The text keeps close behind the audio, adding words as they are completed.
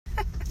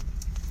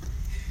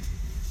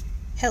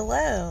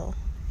Hello.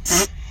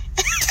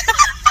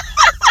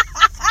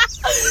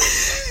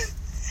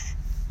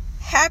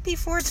 Happy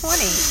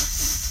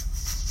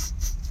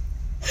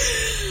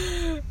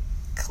 420.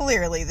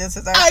 Clearly, this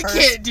is our first... I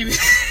can't do it.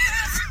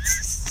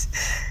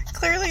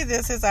 Clearly,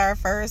 this is our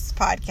first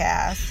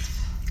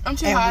podcast. I'm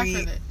too high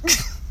for that.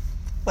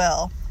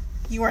 Well,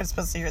 you weren't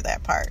supposed to hear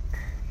that part.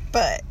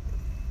 But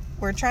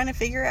we're trying to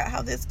figure out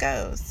how this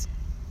goes.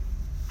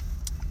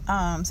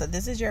 So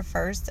this is your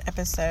first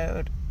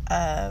episode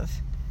of...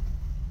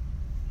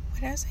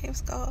 What did I say it was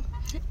called?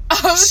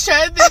 I was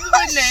trying to think of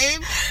a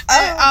name.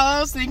 And all I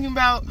was thinking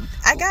about...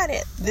 I got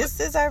it. This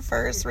is our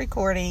first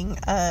recording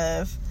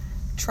of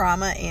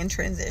Trauma and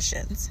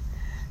Transitions.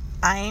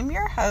 I am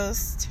your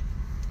host,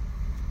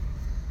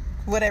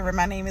 whatever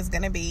my name is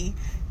going to be,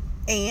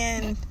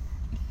 and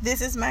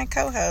this is my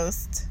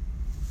co-host,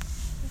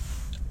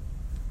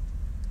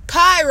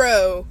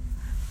 Pyro.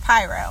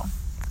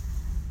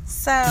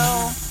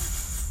 So,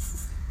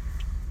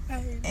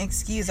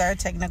 excuse our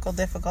technical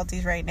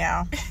difficulties right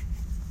now.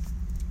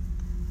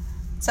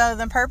 So,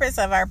 the purpose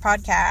of our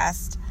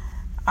podcast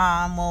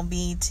will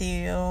be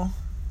to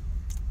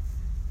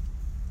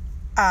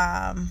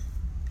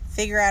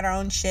figure out our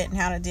own shit and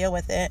how to deal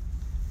with it,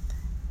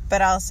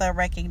 but also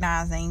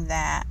recognizing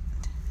that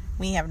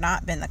we have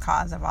not been the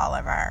cause of all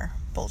of our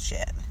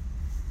bullshit.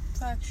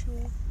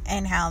 Factual.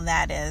 And how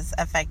that is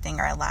affecting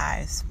our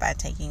lives by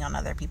taking on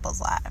other people's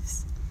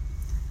lives.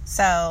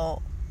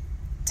 So,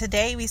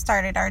 today we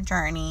started our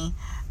journey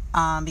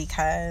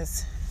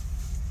because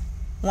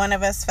one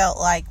of us felt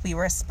like we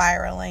were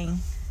spiraling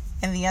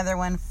and the other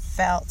one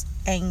felt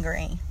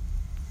angry.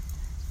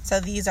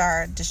 So, these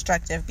are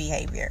destructive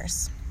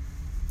behaviors.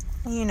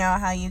 You know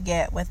how you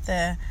get with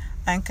the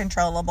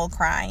uncontrollable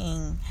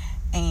crying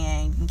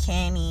and you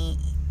can't eat,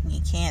 you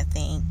can't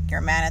think,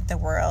 you're mad at the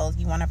world,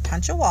 you want to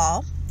punch a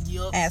wall.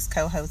 Yep. As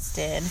co-host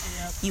did.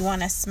 Yep. You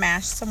want to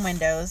smash some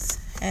windows,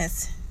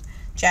 as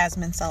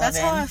Jasmine Sullivan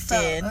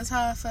did. That's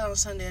how I felt on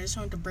Sunday. I just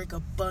wanted to break a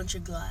bunch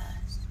of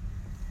glass.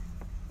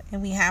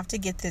 And we have to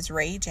get this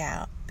rage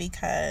out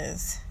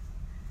because,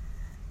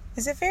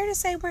 is it fair to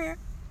say we're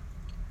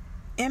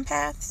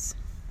empaths?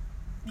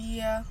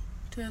 Yeah,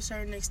 to a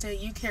certain extent.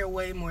 You care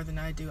way more than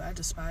I do. I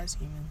despise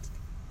humans.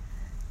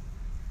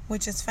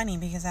 Which is funny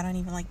because I don't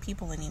even like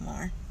people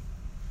anymore.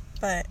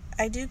 But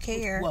I do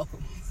care.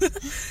 Welcome.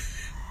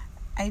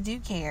 I do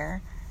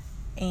care,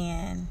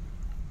 and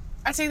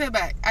I take that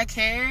back. I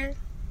care,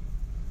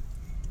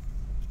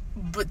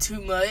 but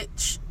too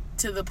much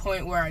to the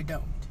point where I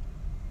don't.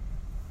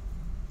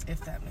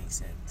 If that makes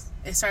sense.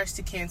 It starts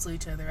to cancel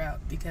each other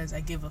out because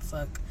I give a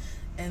fuck,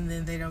 and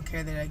then they don't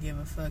care that I give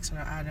a fuck, so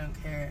I don't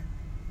care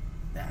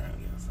that I don't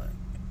give a fuck.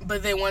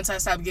 But then once I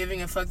stop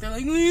giving a fuck, they're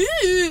like,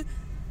 and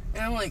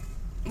I'm like,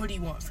 what do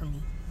you want from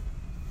me?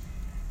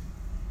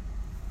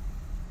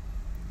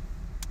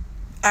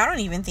 I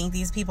don't even think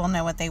these people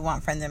know what they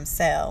want from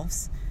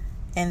themselves.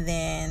 And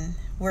then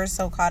we're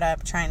so caught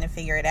up trying to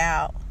figure it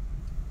out.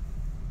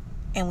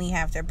 And we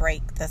have to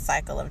break the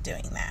cycle of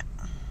doing that.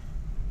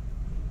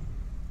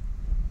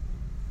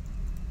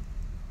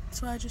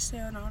 That's why I just stay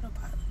on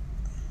autopilot.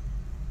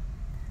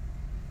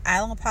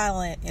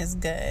 Autopilot is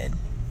good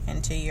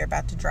until you're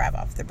about to drive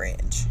off the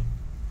bridge.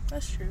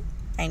 That's true.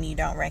 And you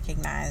don't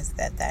recognize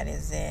that that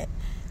is it.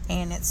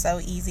 And it's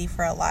so easy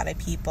for a lot of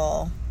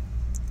people,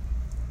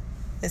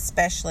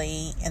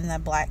 especially in the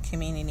black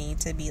community,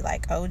 to be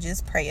like, oh,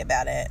 just pray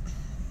about it.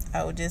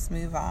 Oh, just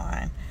move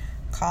on.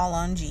 Call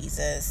on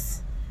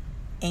Jesus.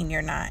 And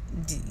you're not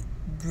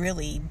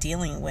really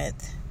dealing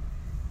with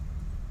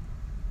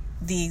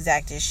the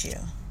exact issue.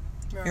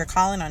 Right. You're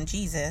calling on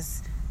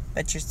Jesus,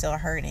 but you're still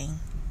hurting.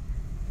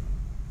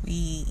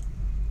 We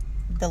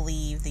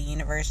believe the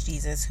universe,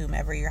 Jesus,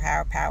 whomever your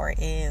higher power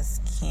is,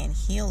 can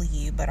heal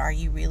you, but are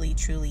you really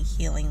truly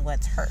healing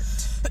what's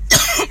hurt?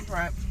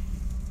 Right.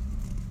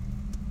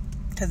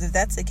 Because if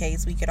that's the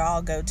case, we could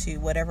all go to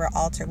whatever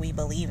altar we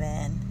believe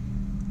in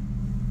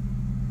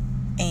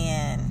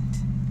and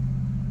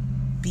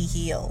be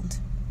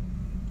healed.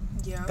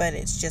 Yeah. But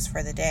it's just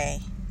for the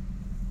day.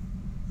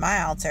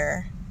 My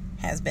altar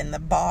has been the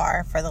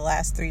bar for the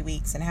last 3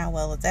 weeks, and how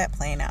well is that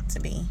playing out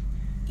to be?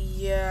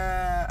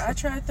 Yeah, I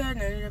tried that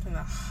and ended up in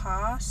the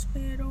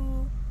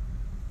hospital.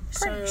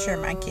 Pretty sure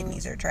my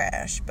kidneys are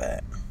trash,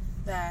 but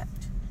that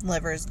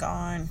liver's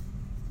gone.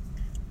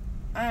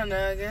 I don't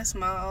know, I guess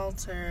my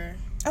altar...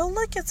 Oh,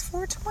 look, it's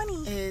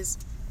 420. Is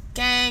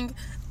gang.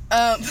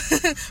 I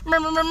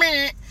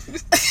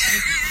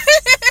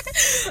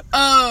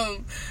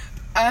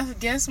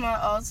guess my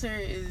altar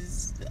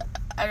is,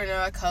 I don't know,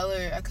 I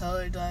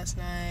colored last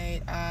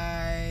night.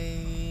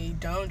 I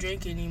don't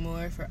drink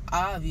anymore for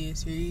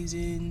obvious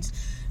reasons.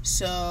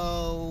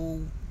 So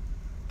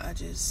I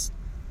just,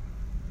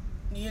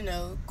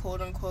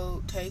 quote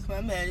unquote, take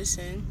my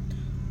medicine,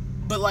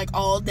 but like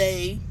all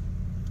day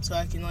so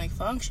I can like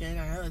function.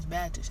 I know it's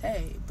bad to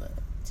say, but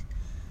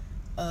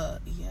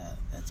yeah,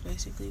 that's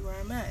basically where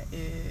I'm at.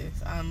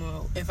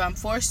 If I'm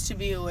forced to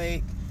be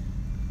awake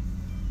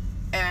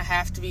and I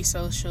have to be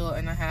social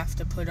and I have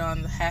to put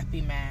on the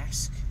happy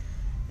mask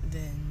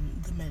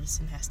then the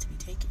medicine has to be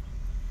taken.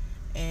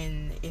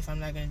 And if I'm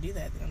not going to do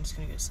that, then I'm just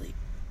going to go to sleep.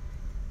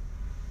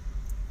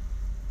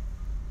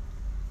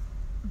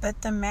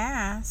 But the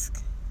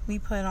mask we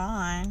put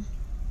on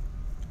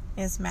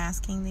is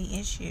masking the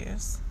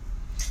issues.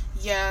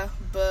 Yeah,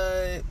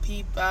 but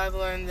I've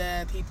learned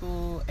that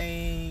people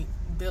ain't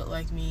built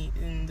like me,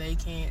 and they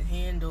can't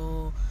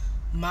handle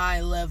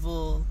my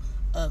level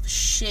of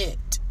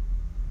shit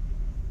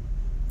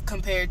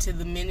compared to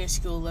the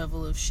minuscule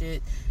level of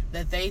shit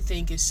that they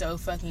think is so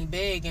fucking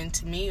big. And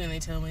to me, when they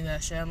tell me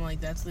that shit, I'm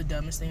like, that's the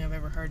dumbest thing I've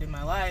ever heard in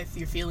my life.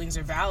 Your feelings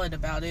are valid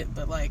about it,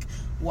 but like,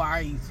 why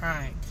are you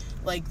crying?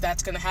 Like,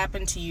 that's gonna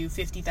happen to you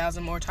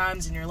 50,000 more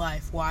times in your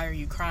life. Why are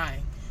you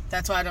crying?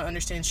 That's why I don't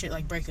understand shit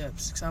like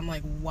breakups. Because I'm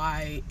like,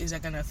 why is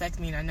that gonna affect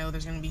me? And I know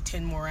there's gonna be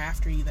 10 more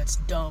after you. That's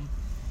dumb.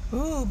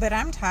 Ooh, but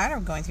I'm tired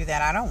of going through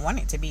that. I don't want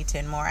it to be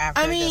 10 more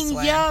after this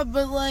one. Yeah,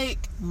 but like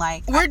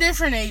we're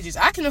different ages.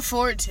 I can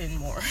afford 10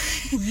 more.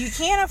 You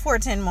can't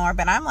afford 10 more,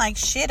 but I'm like,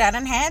 shit, I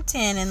done had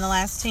 10 in the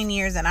last 10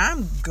 years, and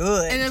I'm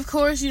good. And of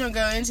course, you don't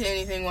go into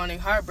anything wanting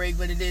heartbreak,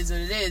 but it is what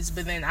it is.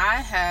 But then I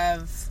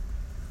have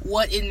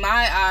what, in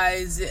my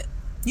eyes,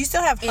 you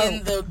still have hope.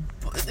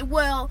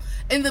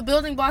 In the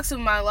building blocks of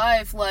my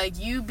life, like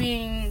you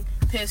being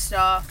pissed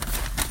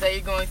off that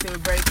you're going through a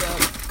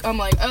breakup, I'm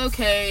like,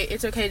 okay,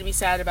 it's okay to be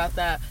sad about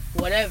that,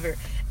 whatever.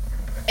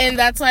 And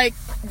that's like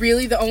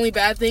really the only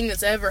bad thing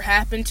that's ever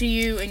happened to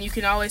you, and you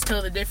can always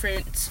tell the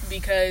difference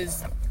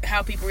because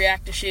how people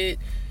react to shit,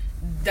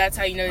 that's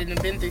how you know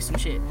they've been through some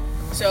shit.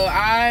 So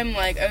I'm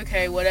like,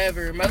 okay,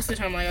 whatever. Most of the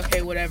time I'm like,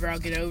 okay, whatever, I'll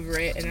get over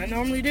it. And I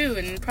normally do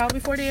in probably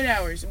 48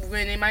 hours,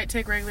 when it might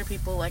take regular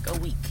people like a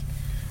week.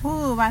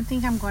 Ooh, I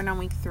think I'm going on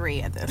week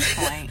 3 at this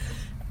point.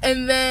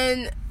 And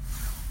then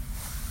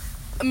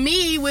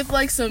me with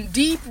like some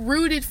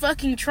deep-rooted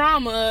fucking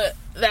trauma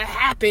that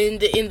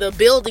happened in the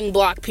building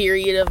block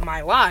period of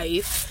my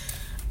life,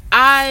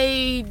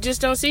 I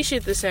just don't see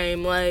shit the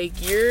same.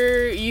 Like,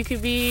 you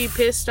could be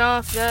pissed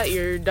off that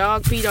your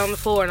dog peed on the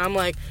floor, and I'm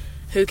like,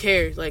 who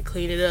cares? Like,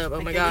 clean it up. Oh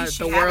like, my god,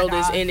 the world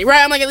is ending.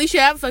 Right, I'm like, at least you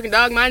have a fucking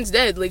dog. Mine's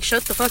dead. Like,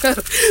 shut the fuck up.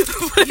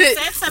 But you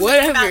said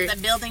something about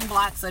the building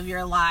blocks of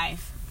your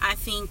life. I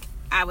think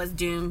I was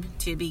doomed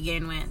to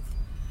begin with.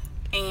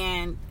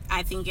 And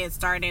I think it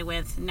started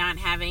with not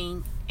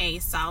having a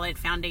solid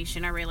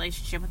foundation or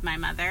relationship with my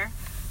mother.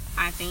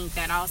 I think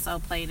that also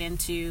played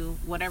into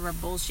whatever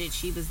bullshit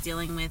she was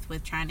dealing with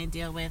trying to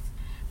deal with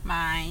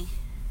my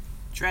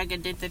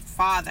drug-addicted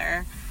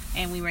father.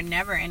 And we were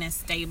never in a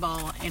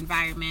stable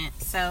environment.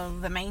 So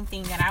the main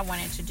thing that I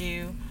wanted to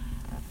do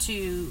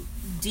to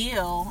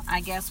deal,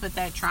 I guess, with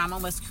that trauma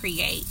was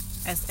create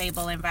a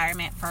stable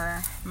environment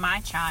for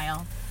my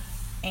child.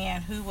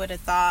 And who would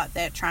have thought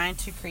that trying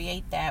to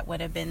create that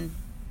would have been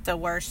the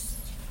worst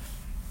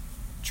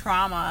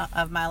trauma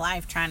of my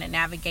life, trying to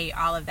navigate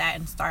all of that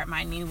and start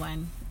my new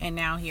one. And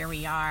now here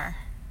we are,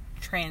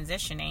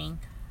 transitioning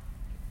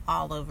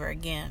all over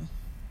again.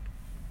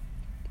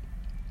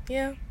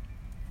 Yeah.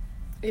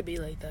 It be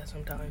like that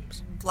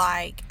sometimes.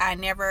 Like,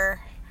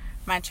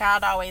 my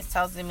child always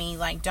tells me,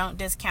 like, don't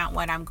discount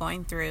what I'm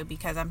going through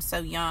because I'm so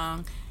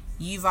young.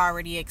 You've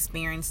already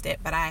experienced it,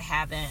 but I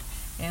haven't.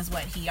 Is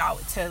what he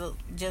always,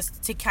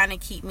 to kind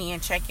of keep me in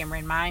check and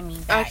remind me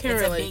that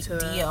it's a big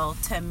deal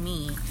to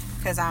me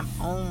because I'm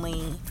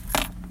only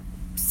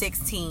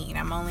 16.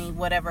 I'm only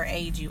whatever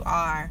age you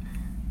are.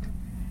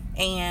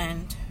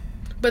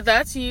 But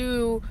that's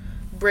you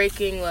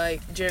breaking,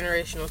 like,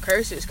 generational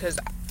curses, because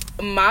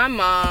my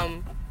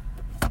mom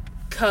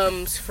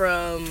comes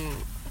from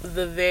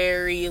the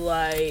very,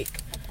 like,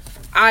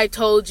 I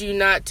told you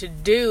not to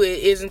do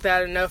it, isn't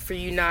that enough for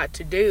you not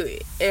to do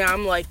it? And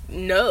I'm like,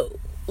 no.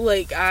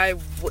 Like,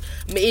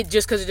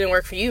 just because it didn't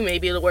work for you,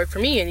 maybe it'll work for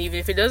me. And even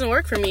if it doesn't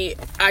work for me,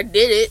 I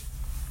did it.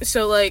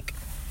 So, like,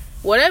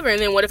 whatever. And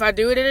then what if I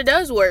do it and it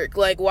does work?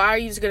 Like, why are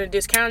you just going to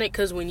discount it?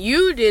 Because when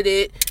you did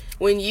it,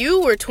 when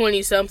you were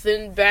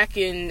 20-something, back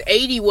in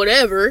 80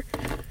 whatever,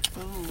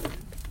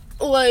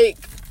 like,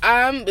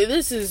 I'm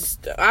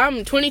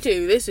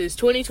 22. This is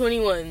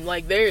 2021.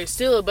 Like, there is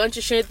still a bunch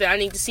of shit that I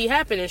need to see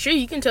happen. And sure,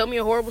 you can tell me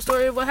a horrible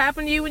story of what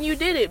happened to you when you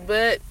did it.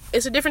 But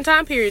it's a different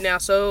time period now,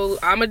 so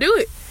I'm going to do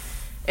it.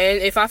 And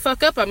if I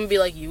fuck up, I'm going to be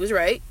like, you was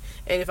right.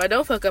 And if I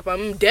don't fuck up,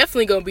 I'm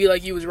definitely going to be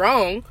like, you was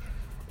wrong.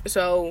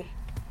 So,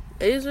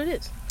 it is what it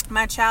is.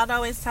 My child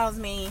always tells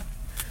me,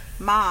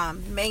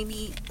 Mom,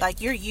 maybe, like,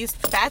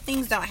 bad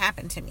things don't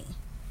happen to me.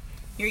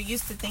 You're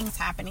used to things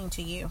happening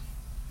to you.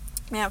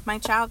 Now, if my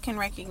child can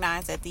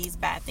recognize that these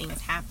bad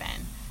things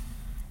happen,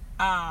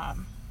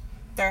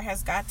 there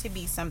has got to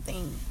be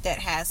something that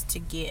has to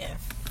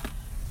give.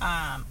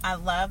 I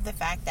love the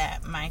fact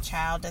that my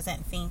child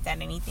doesn't think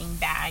that anything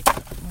bad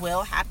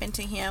will happen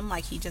to him.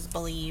 Like, he just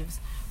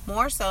believes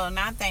more so,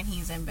 not that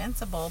he's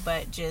invincible,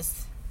 but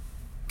just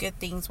good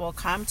things will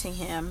come to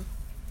him.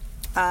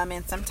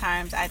 And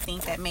sometimes I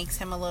think that makes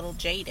him a little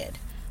jaded.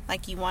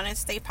 Like, you want to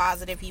stay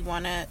positive. You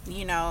want to,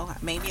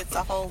 maybe it's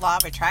a whole law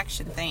of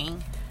attraction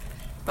thing.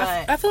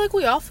 But I feel like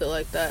we all feel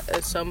like that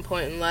at some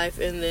point in life,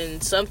 and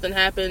then something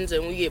happens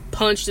and we get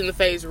punched in the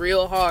face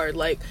real hard.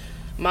 Like,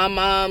 my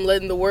mom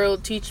letting the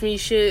world teach me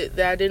shit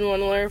that I didn't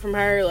want to learn from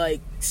her,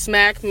 like,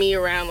 smacked me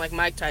around like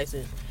Mike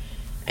Tyson.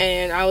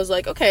 And I was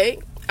like, okay,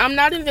 I'm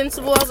not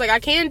invincible. I was like, I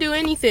can do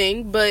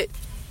anything, but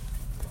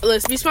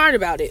let's be smart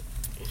about it.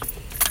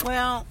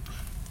 well,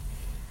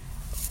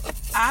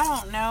 I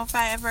don't know if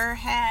I ever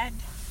had.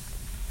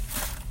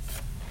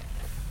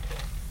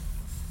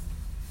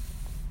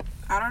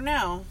 I don't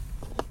know.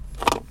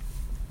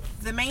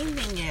 The main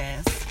thing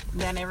is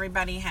that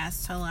everybody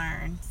has to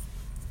learn.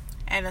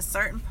 At a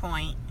certain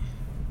point,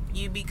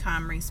 you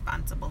become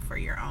responsible for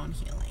your own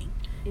healing.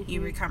 Mm-hmm.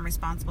 You become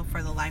responsible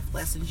for the life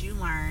lessons you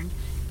learned,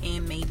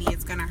 and maybe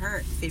it's going to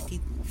hurt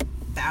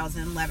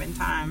 50,011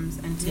 times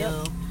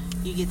until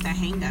you get the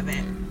hang of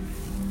it.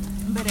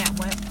 But at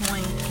what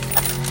point?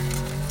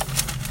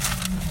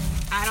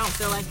 I don't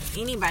feel like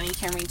anybody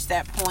can reach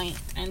that point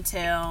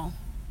until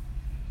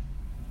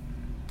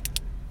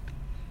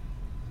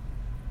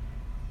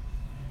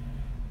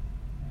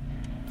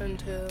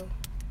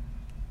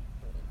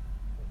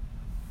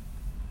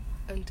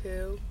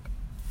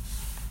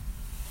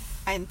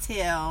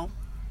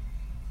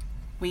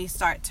we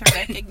start to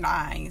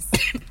recognize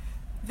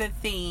the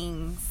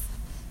things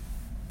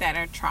that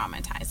are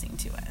traumatizing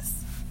to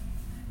us.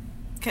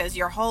 Because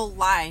your whole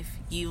life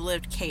you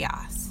lived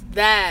chaos.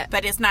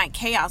 But it's not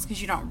chaos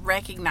because you don't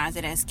recognize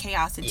it as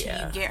chaos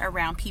until you get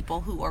around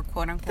people who are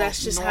quote unquote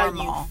that's just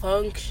normal, how you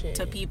function.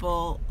 To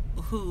people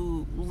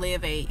who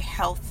live a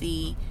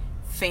healthy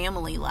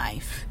family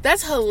life.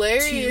 That's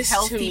hilarious. 2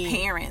 healthy to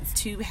me. Parents,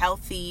 2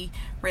 healthy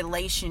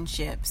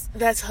relationships.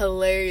 That's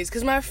hilarious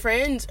because my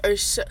friends are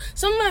some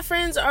of my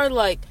friends are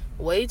like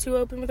way too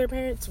open with their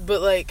parents,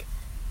 but like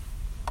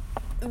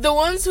the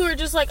ones who are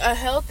just like a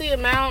healthy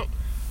amount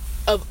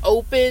of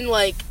open,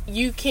 like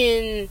you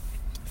can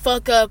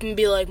fuck up and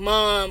be like,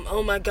 Mom,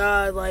 oh my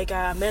god, like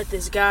I met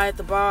this guy at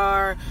the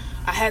bar,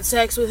 I had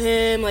sex with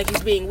him, like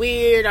he's being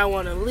weird, I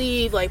want to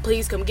leave, like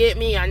please come get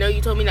me, I know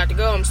you told me not to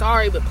go, I'm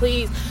sorry, but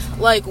please,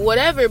 like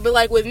whatever. But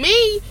like with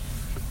me,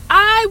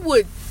 I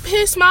would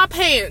piss my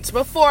pants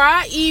before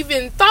I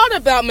even thought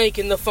about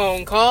making the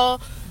phone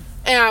call,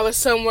 and I was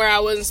somewhere I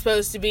wasn't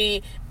supposed to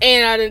be,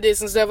 and I done did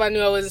some stuff I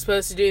knew I wasn't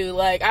supposed to do.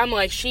 Like I'm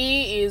like,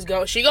 she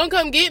gonna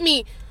come get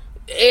me,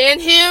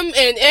 and him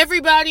and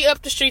everybody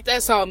up the street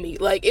that saw me.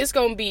 Like it's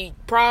gonna be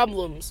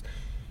problems.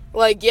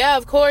 Like, yeah,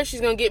 of course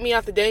she's gonna get me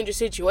out the dangerous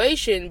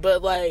situation,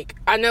 but like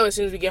I know as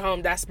soon as we get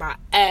home that's my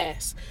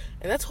ass,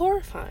 and that's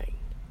horrifying.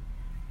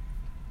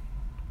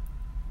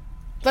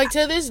 Like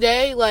to this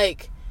day,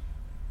 like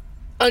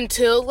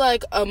until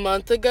like a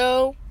month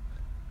ago,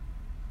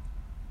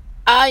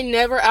 I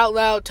never out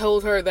loud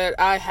told her that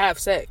I have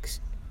sex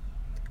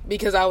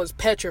because I was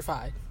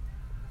petrified,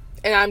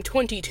 and I'm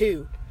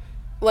 22.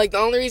 Like, the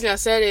only reason I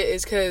said it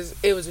is because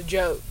it was a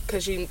joke.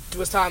 Because she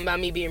was talking about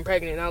me being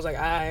pregnant. And I was like,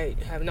 I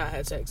have not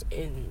had sex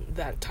in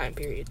that time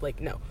period. Like,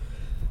 no.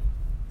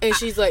 And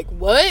she's like,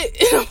 what?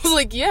 And I was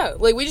like, yeah.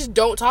 Like, we just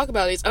don't talk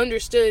about it. It's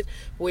understood,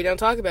 but we don't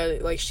talk about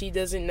it. Like, she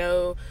doesn't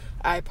know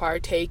I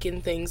partake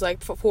in things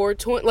like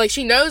 420. Like,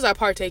 she knows I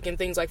partake in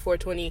things like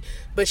 420,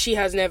 but she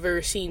has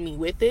never seen me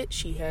with it.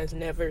 She has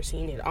never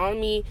seen it on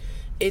me.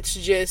 It's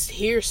just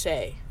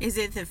hearsay. Is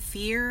it the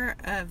fear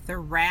of the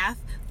wrath?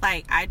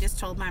 Like, I just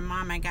told my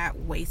mom I got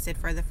wasted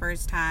for the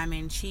first time,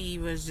 and she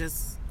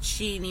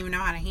didn't even know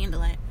how to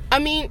handle it. I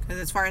mean, because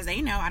as far as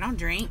they know, I don't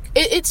drink.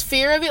 It's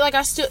fear of it. Like,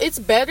 it's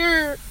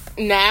better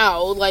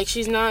now. Like,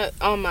 she's not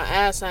on my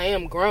ass. I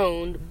am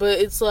grown. But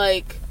it's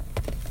like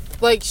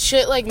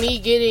shit like me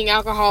getting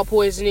alcohol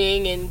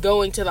poisoning and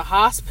going to the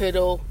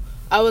hospital.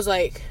 I was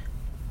like,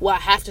 well, I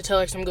have to tell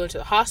her I'm going to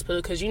the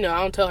hospital because, I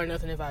don't tell her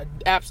nothing if I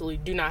absolutely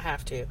do not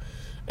have to.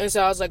 And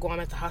so I was like, well, I'm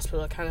at the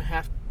hospital. I kind of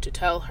have to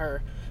tell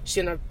her.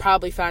 She's going to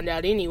probably find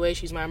out anyway.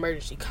 She's my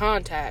emergency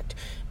contact.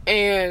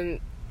 And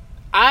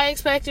I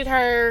expected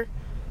her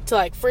to,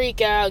 like,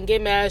 freak out and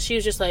get mad. She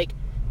was just like,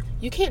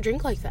 you can't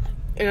drink like that.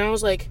 And I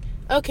was like,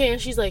 okay. And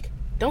she's like,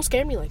 don't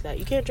scare me like that.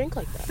 You can't drink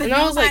like that. But and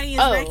I was like, nobody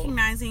is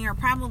recognizing or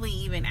probably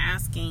even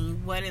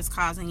asking what is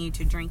causing you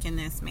to drink in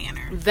this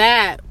manner.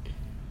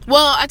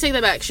 Well, I take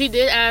that back. She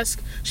did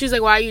ask. She was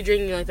like, why are you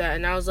drinking like that?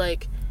 And I was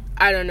like,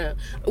 I don't know.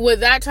 With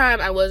that time,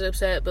 I was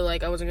upset, but,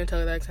 like, I wasn't going to tell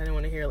her that because I didn't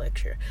want to hear a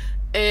lecture.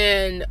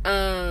 And,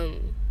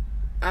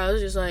 I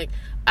was just like,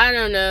 I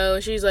don't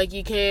know. She's like,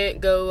 you can't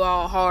go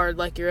all hard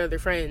like your other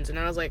friends. And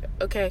I was like,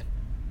 okay.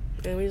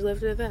 And we just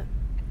left it at that.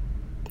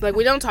 Like,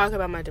 we don't talk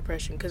about my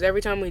depression because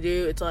every time we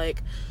do, it's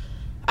like,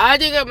 I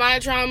dig up my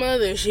trauma,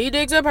 then she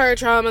digs up her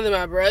trauma, then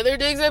my brother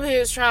digs up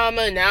his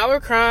trauma, and now we're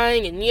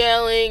crying and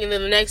yelling, and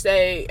then the next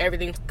day,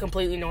 everything's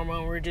completely normal,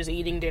 and we're just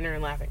eating dinner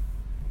and laughing.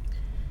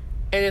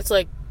 And it's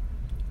like,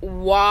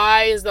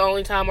 why is the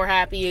only time we're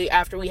happy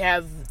after we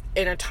have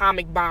an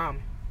atomic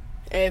bomb?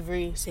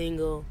 Every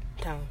single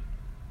time.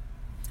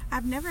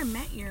 I've never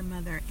met your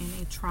mother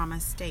in a trauma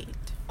state.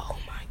 Oh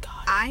my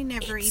God. I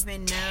never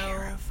even know.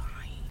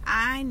 Terrifying.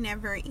 I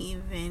never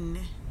even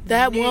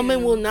That No.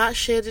 woman will not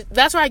shed it.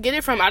 That's where I get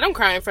it from. I don't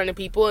cry in front of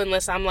people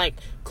unless I'm, like,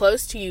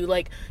 close to you.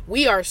 Like,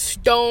 we are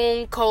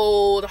stone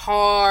cold,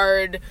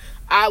 hard.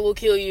 I will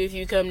kill you if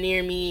you come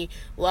near me.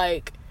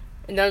 Like,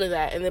 none of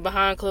that. And then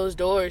behind closed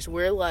doors,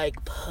 we're,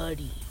 like,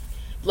 putty.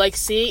 Like,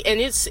 see, and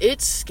it's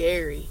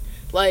scary.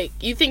 Like,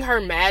 you think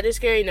her mad is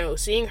scary? No.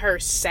 Seeing her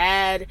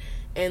sad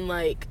and,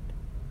 like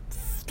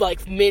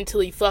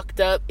mentally fucked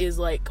up is,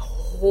 like,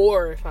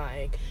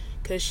 horrifying.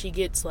 Because she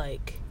gets,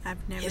 like,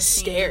 I've never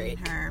hysteric.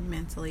 seen her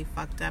mentally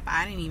fucked up.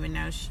 I didn't even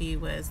know she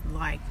was,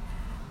 like,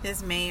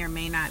 this may or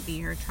may not be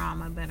her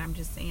trauma, but I'm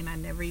just saying I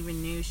never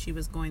even knew she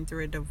was going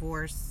through a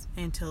divorce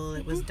until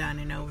it was done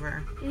and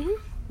over. Mm-hmm.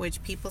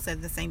 Which people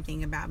said the same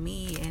thing about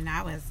me, and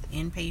I was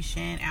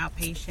inpatient,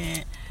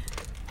 outpatient,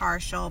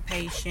 partial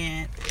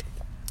patient.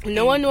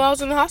 No one knew I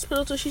was in the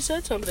hospital till she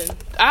said something.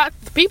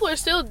 People are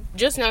still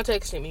just now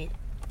texting me.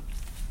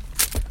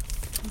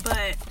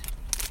 But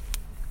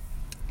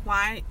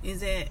why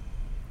is it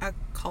a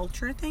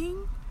culture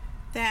thing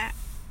that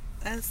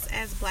us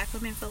as black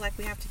women feel like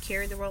we have to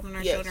carry the world on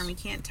our shoulder and we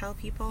can't tell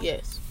people?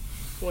 Yes,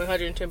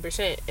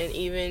 110%. And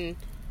even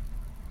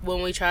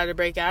when we try to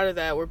break out of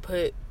that, we're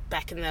put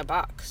back in that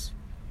box.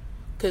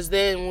 Because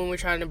then when we're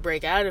trying to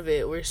break out of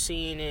it, we're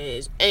seen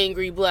as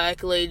angry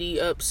black lady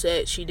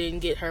upset she didn't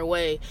get her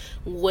way.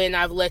 When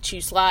I've let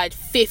you slide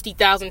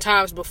 50,000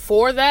 times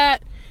before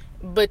that,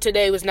 but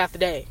today was not the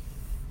day.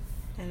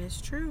 That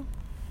is true.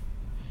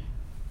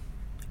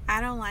 I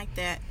don't like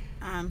that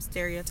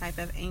stereotype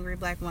of angry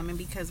black woman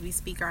because we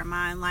speak our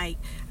mind. Like,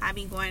 I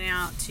be going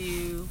out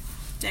to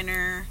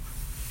dinner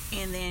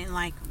and then,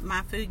 like,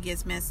 my food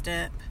gets messed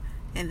up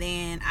and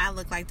then I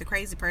look like the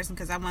crazy person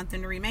because I want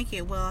them to remake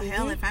it. Well,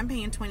 hell, if I'm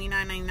paying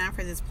 $29.99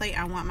 for this plate,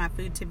 I want my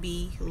food to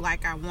be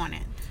like I want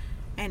it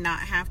and not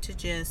have to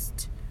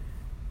just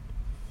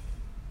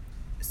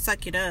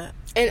suck it up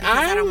And because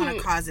I don't want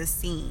to cause a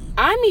scene.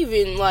 I'm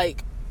even,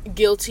 like,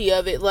 guilty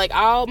of it. Like,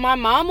 my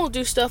mom will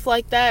do stuff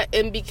like that,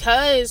 and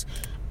because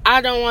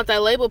I don't want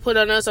that label put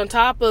on us on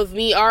top of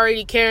me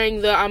already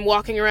carrying I'm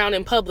walking around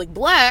in public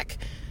black,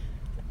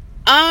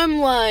 I'm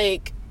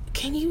like,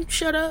 can you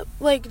shut up?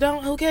 Like,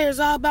 who cares?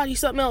 All about you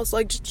something else.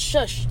 Like, just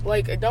shush.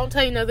 Like, don't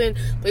tell you nothing.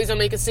 Please don't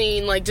make a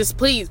scene. Like, just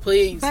please.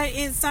 But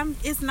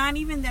it's not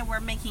even that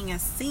we're making a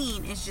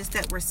scene. It's just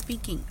that we're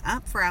speaking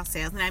up for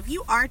ourselves. Now, if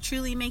you are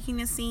truly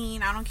making a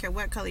scene, I don't care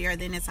what color you are,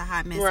 then it's a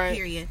hot mess,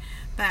 period.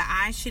 But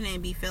I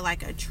shouldn't feel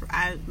like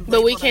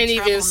but we can't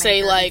even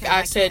say, like,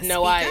 I said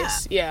no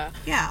ice. Yeah.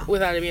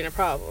 Without it being a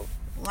problem.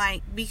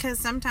 Like, because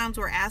sometimes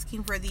we're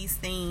asking for these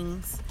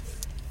things.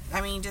 I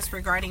mean, just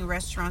regarding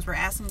restaurants, we're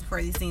asking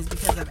for these things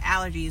because of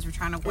allergies. We're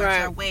trying to watch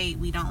our weight.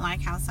 We don't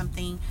like how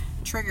something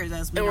triggers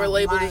us. And we're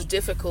labeled as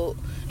difficult,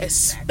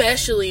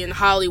 especially in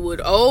Hollywood.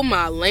 Oh,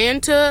 my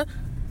Lanta.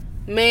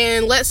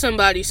 Man, let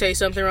somebody say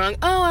something wrong.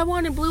 Oh, I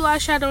wanted blue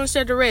eyeshadow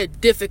instead of red.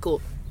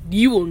 Difficult.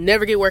 You will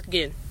never get work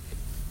again.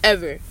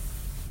 Ever.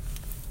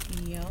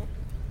 Yep.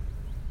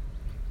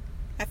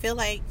 I feel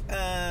like,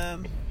 I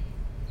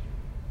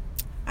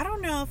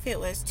don't know if it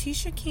was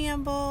Tisha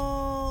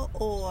Campbell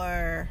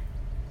or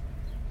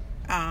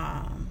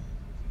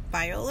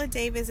Viola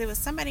Davis. It was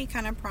somebody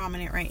kind of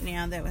prominent right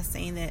now that was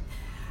saying that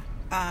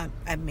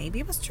maybe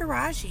it was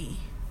Taraji.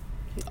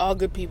 All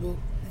good people.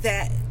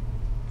 That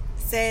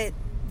said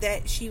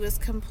that she was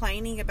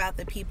complaining about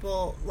the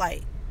people,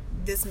 like,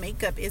 this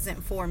makeup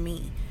isn't for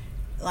me.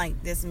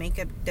 Like, this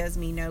makeup does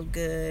me no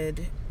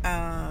good.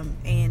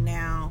 And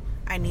now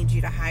I need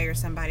you to hire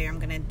somebody. I'm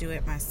going to do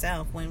it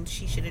myself. When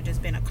she should have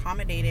just been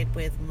accommodated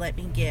with, let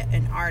me get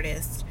an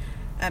artist,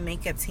 a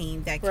makeup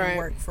team that can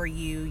work for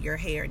you, your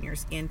hair, and your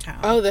skin tone.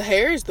 Oh, the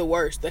hair is the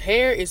worst. The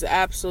hair is the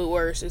absolute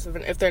worst.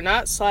 If they're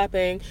not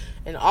slapping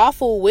an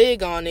awful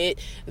wig on it,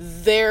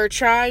 they're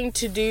trying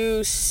to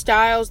do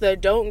styles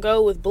that don't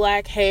go with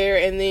black hair,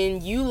 and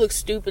then you look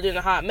stupid in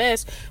a hot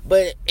mess,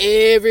 but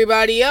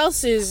everybody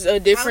else is a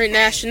different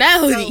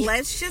nationality. So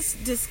let's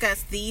just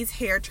discuss these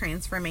hair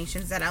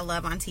transformations that I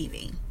love on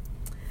TV.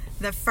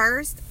 The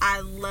first, I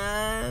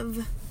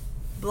love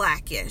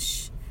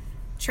Blackish.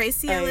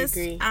 Tracee Ellis,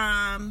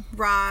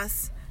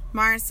 Ross,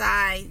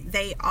 Marseille,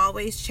 they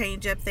always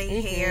change up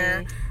their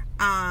hair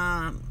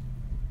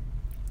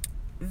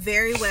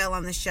very well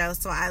on the show.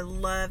 So I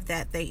love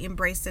that they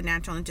embrace the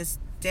natural and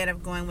just instead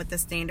of going with the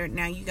standard,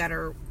 now you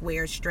gotta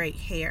wear straight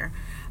hair.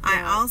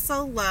 I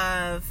also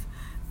love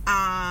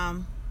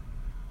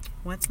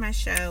what's my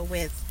show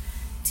with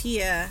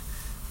Tia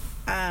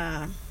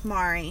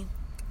Mowry,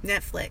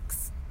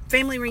 Netflix,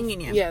 Family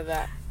Reunion. Yeah,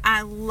 that.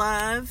 I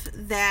love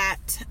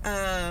that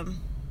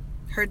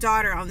her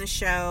daughter on the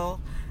show,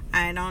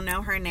 I don't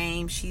know her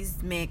name,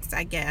 she's mixed,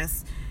 I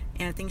guess,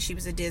 and I think she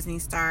was a Disney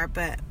star,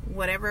 but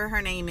whatever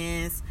her name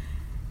is,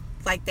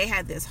 like, they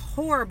had this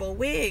horrible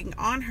wig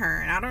on her,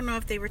 and I don't know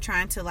if they were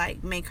trying to,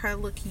 like, make her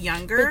look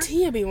younger. But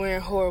Tia be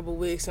wearing horrible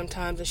wigs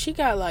sometimes, and she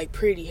got, like,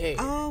 pretty hair.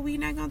 Oh, we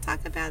not gonna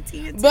talk about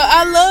Tia. But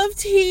I love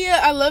Tia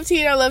and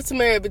I love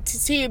Tamara, but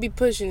Tia be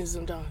pushing it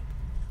sometimes.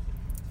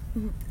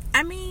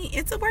 I mean,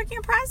 it's a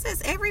working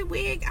process. Every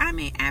wig, I'm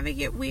an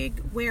advocate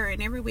wig wearer,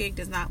 and every wig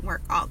does not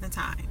work all the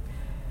time.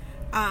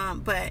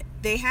 But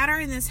they had her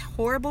in this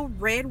horrible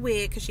red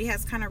wig because she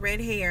has kind of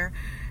red hair.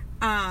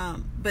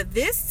 But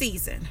this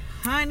season,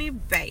 honey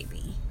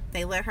baby,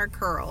 they let her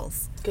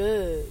curls.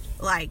 Good.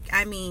 Like,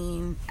 I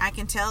mean, I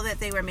can tell that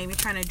they were maybe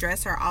trying to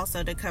dress her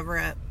also to cover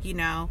up, you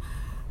know,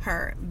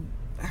 her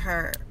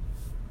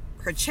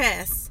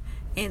chest.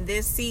 In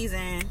this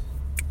season,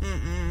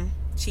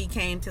 she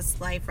came to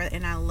slay for,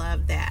 and I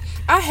love that.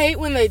 I hate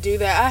when they do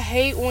that. I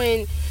hate when,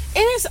 and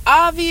it's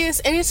obvious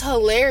and it's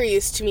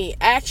hilarious to me,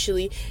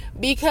 actually,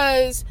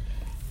 because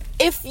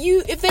if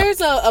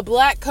there's a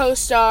black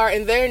co-star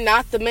and they're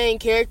not the main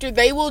character,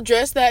 they will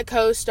dress that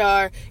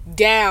co-star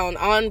down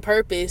on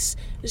purpose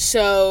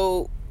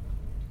so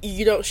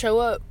you don't show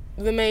up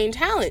the main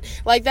talent.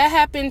 Like that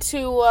happened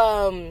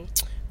to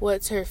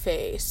what's her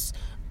face?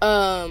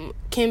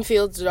 Kim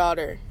Fields'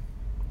 daughter.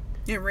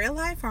 In real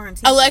life or on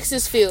TV?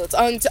 Alexis Fields.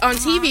 On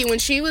TV, when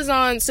she was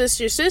on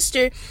Sister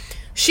Sister,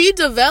 she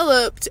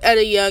developed at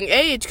a young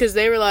age because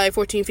they were like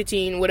 14,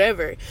 15,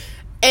 whatever.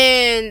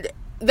 And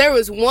there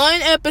was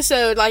one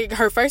episode, like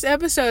her first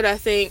episode, I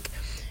think,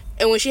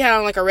 and when she had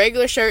on like a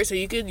regular shirt, so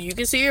you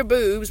could see her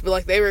boobs, but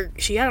like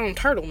she had on a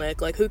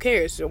turtleneck. Like, who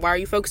cares? So why are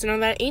you focusing on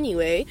that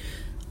anyway?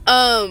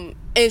 And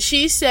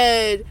she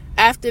said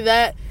after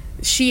that,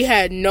 she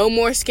had no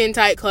more skin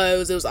tight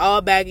clothes. It was all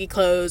baggy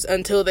clothes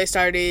until they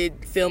started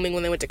filming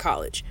when they went to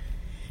college.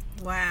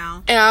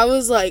 Wow. And I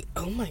was like,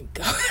 oh my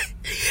God.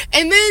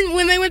 And then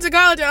when they went to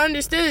college, I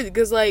understood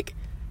because, like,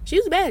 she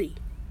was a baddie.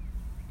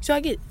 So I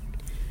get it.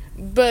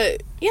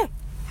 But, yeah.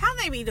 How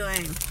they be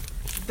doing?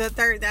 This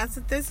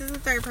is the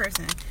third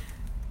person.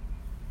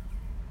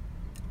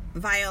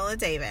 Viola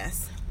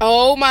Davis.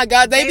 Oh my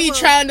God, they be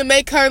trying to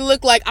make her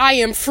look like I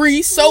Am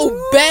Free so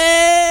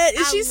bad.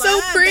 And she's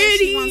so pretty. That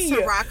she wants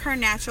to rock her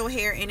natural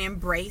hair and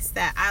embrace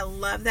that. I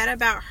love that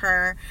about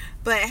her.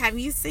 But have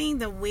you seen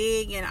the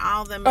wig and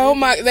all the movies? Oh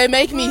my, they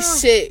make me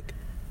sick.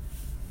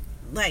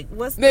 Like,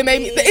 what's they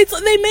make me,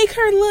 they make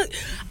her look,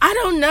 I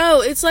don't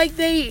know. It's like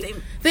they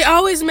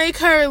always make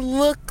her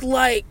look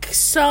like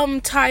some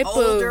type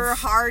older, of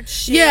hard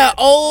shit. Yeah,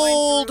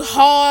 old,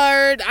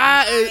 hard.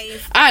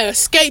 I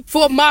escaped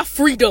for my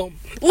freedom.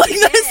 Like,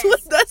 yes.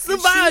 that's the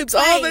vibes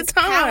all the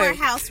time.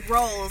 Powerhouse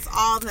roles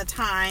all the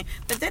time,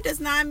 but that does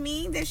not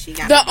mean that she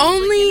got the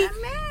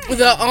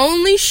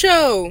only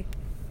show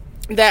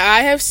that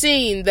I have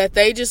seen that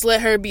they just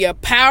let her be a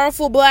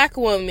powerful black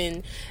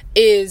woman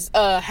is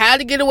How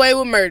to Get Away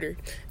with Murder.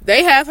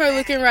 They have her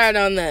looking right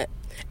on that.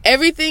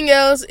 Everything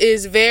else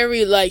is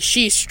very like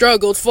she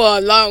struggled for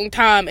a long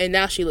time and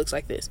now she looks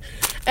like this,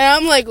 and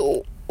I'm like,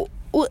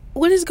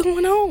 what is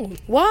going on?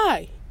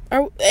 Why?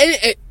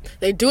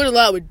 They do it a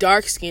lot with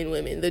dark-skinned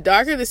women. The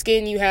darker the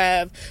skin you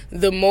have,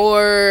 the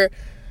more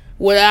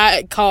what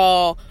I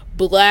call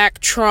black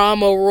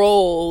trauma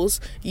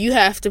roles you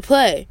have to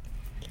play.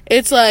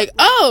 It's like,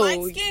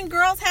 light-skinned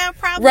girls have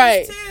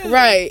problems too.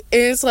 Right.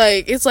 And it's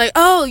like,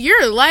 oh,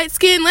 you're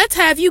light-skinned. Let's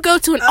have you go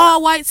to an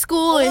all-white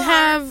school and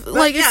have,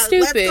 it's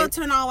stupid. Let's go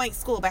to an all-white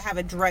school but have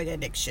a drug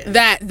addiction.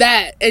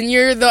 That. And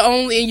you're the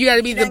only, and you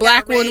gotta be the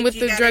black one with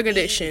the drug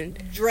addiction.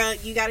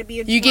 You gotta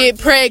be a You get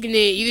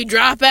pregnant. You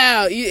drop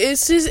out.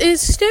 It's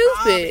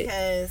stupid.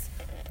 Because,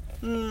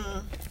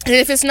 And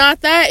if it's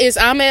not that, it's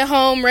I'm at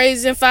home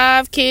raising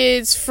 5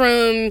 kids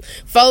from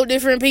 4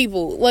 different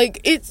people. Like,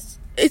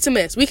 it's a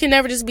mess. We can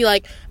never just be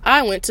like,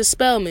 I went to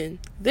Spelman.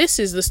 This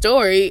is the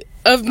story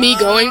of me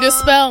going to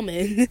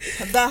Spelman. The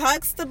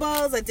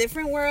Huxtables, a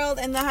different world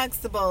in the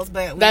Huxtables,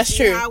 but that's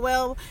true. How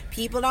well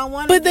people don't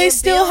want to. But they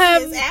still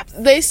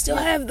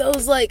have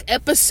those like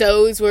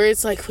episodes where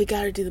it's like we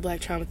gotta do the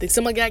black trauma thing.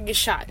 Somebody gotta get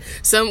shot.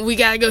 We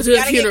gotta go to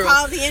a funeral. Get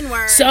called the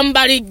N-word.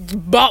 Somebody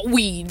bought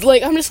weed.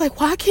 Like, I'm just like,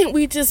 why can't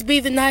we just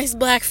be the nice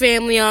black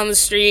family on the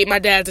street? My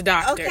dad's a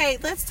doctor. Okay,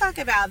 let's talk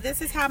about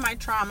this. Is how my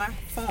trauma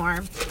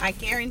formed. I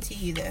guarantee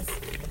you this.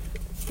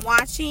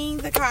 Watching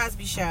The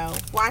Cosby Show,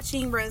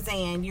 watching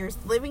Roseanne, you're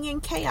living in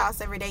chaos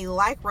every day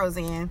like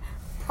Roseanne,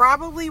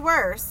 probably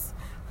worse,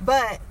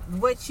 but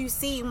what you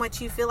see and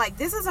what you feel like,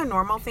 this is a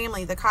normal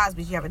family, the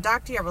Cosbys. You have a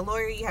doctor, you have a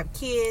lawyer, you have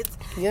kids.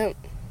 Yep.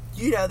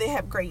 You know, they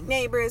have great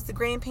neighbors, the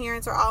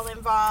grandparents are all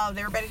involved,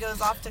 everybody goes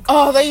off to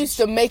college. Oh, they used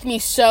to make me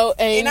so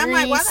angry. And I'm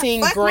like, why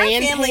the fuck my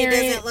family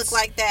doesn't look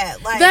like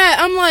that? Like,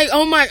 I'm like,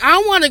 oh my, I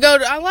want to go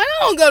to, I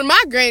don't go to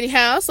my granny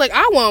house. Like,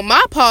 I want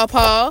my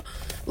pawpaw.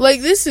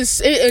 Like,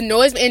 it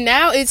annoys me. And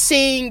now it's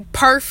seeing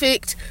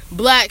perfect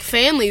black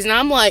families. And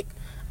I'm like,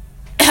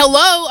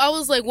 hello? I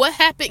was like, what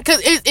happened?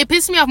 Because it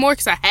pissed me off more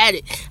because I had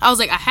it. I was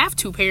like, I have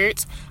 2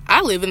 parents.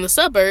 I live in the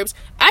suburbs.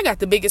 I got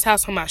the biggest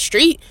house on my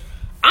street.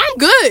 I'm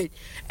good.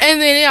 And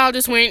then it all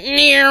just went,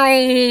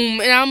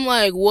 and I'm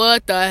like,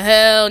 what the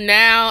hell?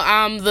 Now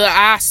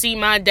I see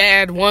my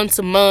dad once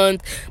a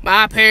month.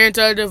 My parents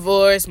are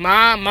divorced.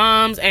 My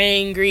mom's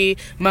angry.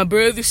 My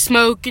brother's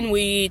smoking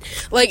weed.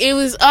 Like, it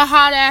was a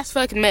hot ass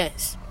fucking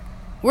mess.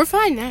 We're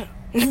fine now.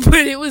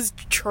 But it was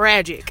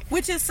tragic.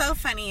 Which is so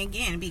funny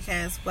again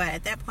because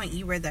at that point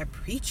you were the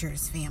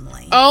preacher's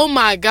family. Oh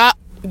my God.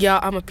 Yeah,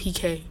 I'm a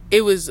PK.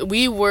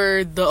 We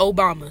were the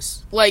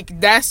Obamas. Like,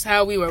 that's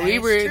how we were. We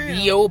were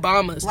the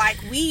Obamas. Like,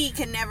 we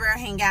could never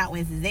hang out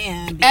with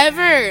them.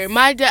 Ever.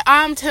 My dad,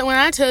 when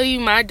I tell you,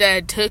 my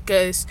dad took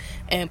us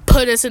and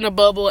put us in a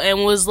bubble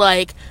and was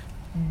like,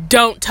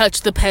 don't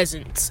touch the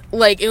peasants.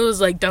 Like, it was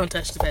like, don't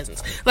touch the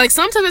peasants. Like,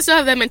 sometimes I still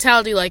have that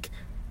mentality, like,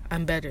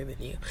 I'm better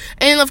than you.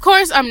 And, of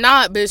course, I'm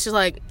not, but it's just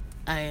like,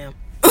 I am.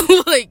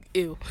 Like,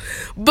 ew.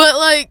 But,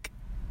 like,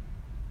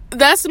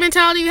 that's the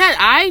mentality you had.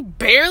 I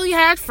barely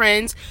had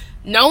friends.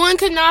 No one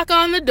could knock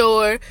on the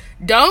door.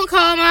 Don't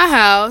call my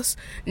house.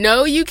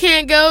 No, you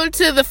can't go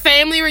to the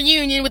family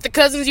reunion with the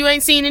cousins you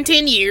ain't seen in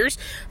 10 years.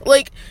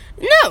 Like,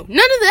 no, none of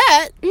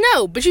that.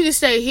 No, but you can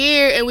stay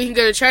here and we can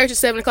go to church at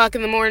 7 o'clock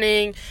in the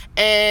morning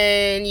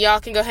and y'all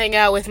can go hang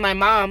out with my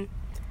mom.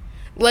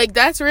 Like,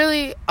 that's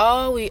really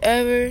all we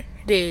ever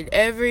did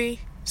every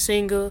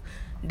single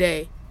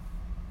day.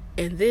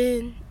 And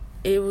then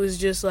it was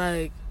just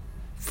like,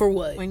 for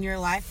what? When your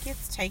life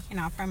gets taken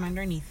off from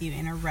underneath you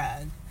in a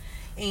rug.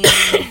 And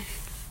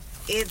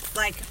it's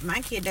like,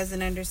 my kid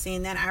doesn't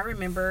understand that. I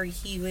remember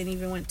he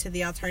went to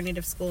the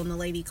alternative school and the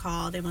lady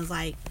called and was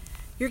like,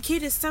 your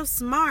kid is so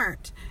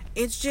smart.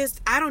 It's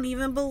just, I don't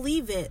even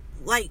believe it.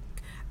 Like,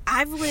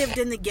 I've lived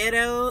in the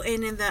ghetto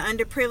and in the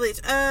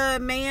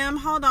underprivileged. Ma'am,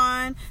 hold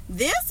on.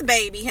 This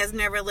baby has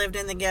never lived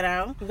in the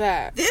ghetto.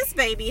 This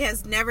baby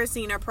has never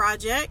seen a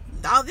project.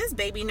 All this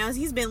baby knows,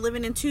 he's been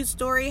living in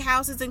 2-story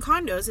houses and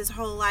condos his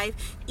whole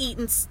life,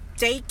 eating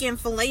steak and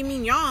filet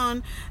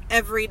mignon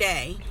every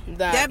day.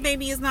 That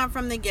baby is not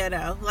from the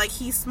ghetto. Like,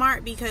 he's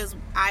smart because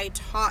I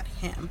taught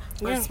him.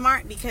 Or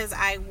smart because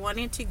I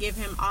wanted to give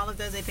him all of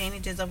those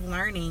advantages of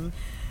learning.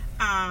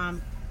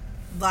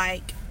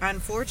 Like,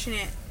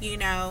 unfortunate,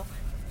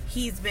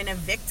 he's been a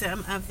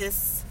victim of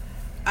this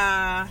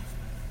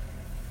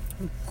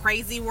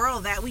crazy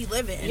world that we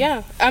live in.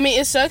 Yeah. I mean,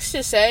 it sucks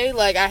to say,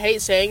 like, I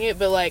hate saying it,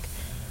 but, like,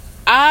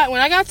 when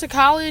I got to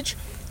college,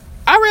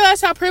 I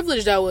realized how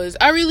privileged I was.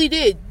 I really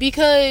did.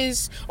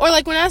 Because, or,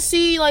 like, when I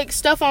see, like,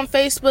 stuff on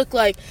Facebook,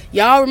 like,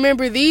 y'all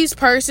remember these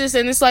purses,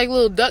 and it's, like,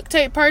 little duct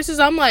tape purses,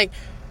 I'm like,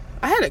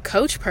 I had a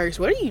Coach purse.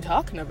 What are you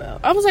talking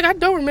about? I was like, I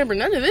don't remember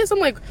none of this. I'm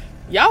like,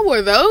 y'all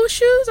wore those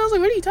shoes? I was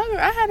like, what are you talking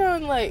about? I had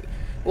on, like,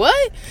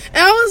 what? And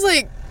I was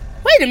like,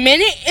 wait a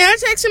minute. And I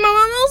texted my mom.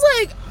 I was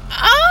like,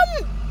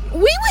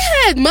 we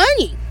had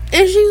money.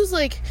 And she was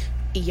like,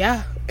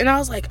 yeah. And I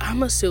was like,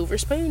 I'm a silver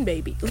spoon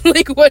baby.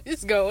 Like, what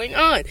is going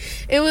on?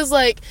 It was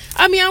like,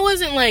 I mean, I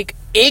wasn't, like,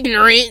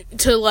 ignorant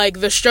to, like,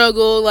 the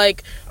struggle.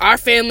 Like, our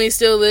family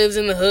still lives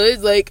in the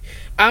hood. Like,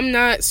 I'm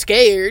not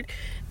scared.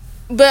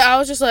 But I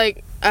was just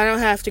like, I don't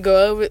have to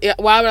go over.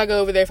 Why would I go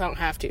over there if I don't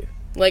have to?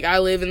 Like, I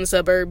live in the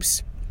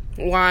suburbs.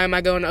 Why am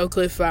I going to Oak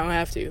Cliff if I don't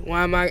have to?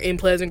 Why am I in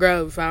Pleasant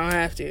Grove if I don't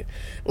have to?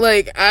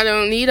 Like, I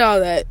don't need all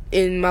that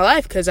in my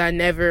life because I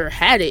never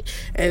had it.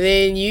 And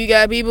then you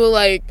got people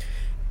like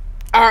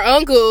our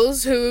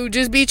uncles who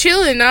just be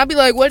chilling. And I'll be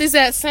like, what is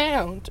that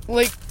sound?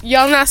 Like,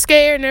 y'all not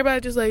scared? And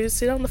everybody just like, just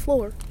sit on the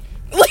floor.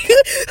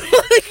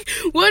 Like,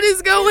 what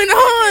is going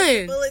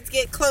on? Bullets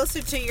get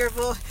closer to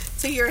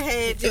your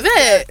head.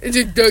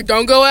 Just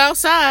don't go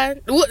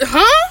outside. What?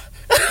 Huh?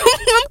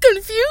 I'm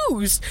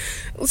confused.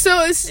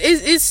 So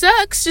it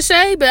sucks to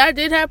say, but I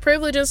did have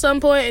privilege at some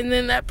point, and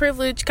then that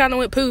privilege kind of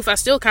went poof. I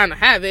still kind of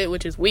have it,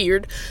 which is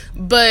weird,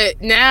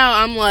 but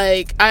now I'm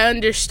like, I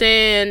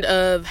understand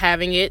of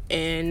having it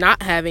and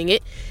not having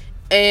it,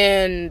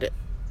 and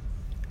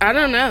I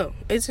don't know.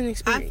 It's an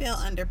experience. I feel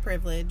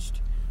underprivileged.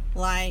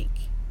 Like,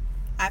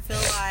 I feel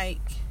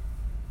like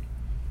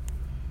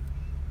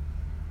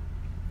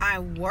I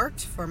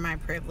worked for my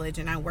privilege,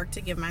 and I worked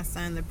to give my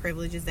son the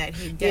privileges that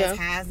he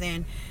has,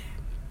 and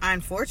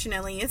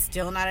unfortunately it's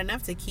still not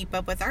enough to keep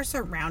up with our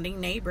surrounding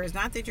neighbors.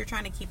 Not that you're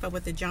trying to keep up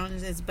with the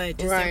Joneses, but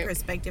just in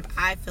perspective,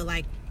 I feel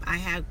like I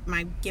have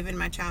given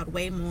my child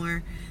way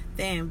more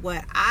than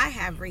what I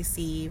have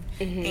received.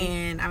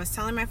 And I was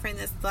telling my friend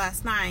this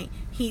last night,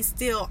 he's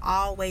still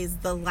always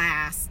the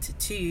last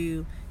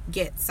to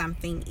get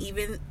something,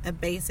 even the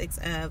basics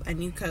of a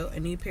new coat, a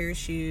new pair of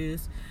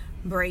shoes,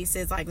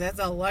 braces. Like, that's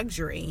a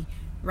luxury,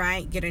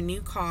 right? Get a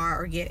new car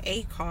or get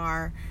a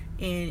car,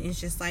 and it's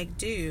just like,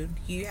 dude,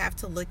 you have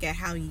to look at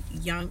how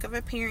young of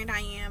a parent I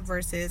am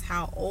versus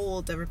how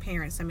old of a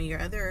parent some of your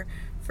other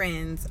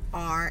friends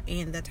are,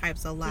 and the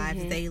types of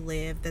lives they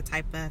live, the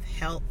type of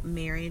help,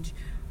 marriage,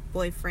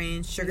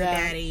 boyfriend, sugar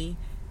daddy,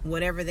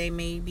 whatever they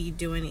may be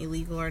doing,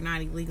 illegal or not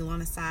illegal on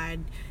the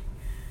side,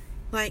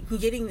 like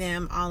getting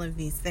them all of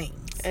these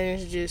things. And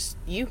it's just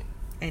you.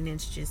 And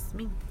it's just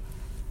me.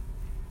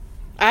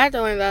 I had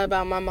to learn that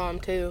about my mom,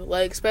 too.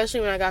 Like,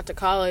 especially when I got to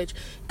college.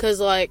 Because,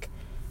 like,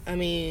 I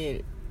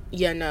mean,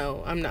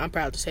 no. I'm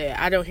proud to say it.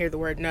 I don't hear the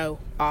word no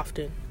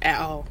often at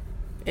all.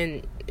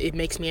 And it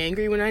makes me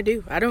angry when I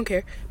do. I don't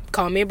care.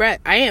 Call me a brat.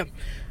 I am.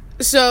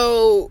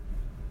 So,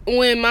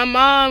 when my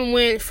mom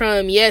went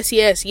from yes,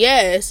 yes,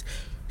 yes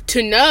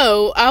to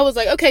no, I was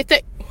like, okay,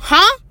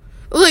 huh?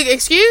 Like,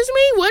 excuse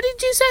me? What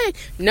did you say?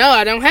 No,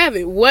 I don't have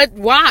it. What?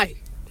 Why?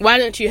 Why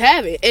don't you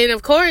have it? And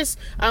of course,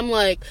 I'm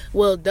like,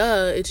 well,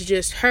 duh, it's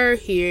just her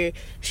here.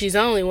 She's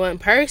only one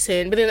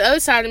person. But then the other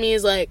side of me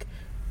is like,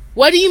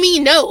 what do you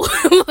mean no?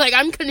 Like,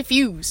 I'm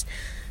confused.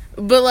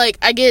 But, like,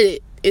 I get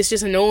it. It's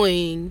just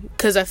annoying.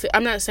 Because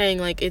I'm not saying,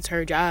 like, it's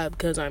her job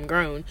because I'm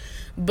grown.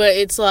 But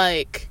it's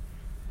like,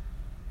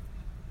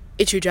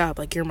 it's your job.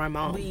 Like, you're my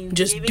mom.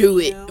 Just do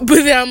it. But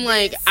then I'm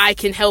like, I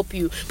can help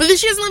you. But then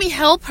she doesn't let me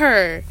help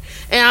her.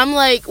 And I'm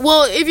like,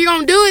 well, if you're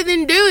going to do it,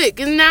 then do it.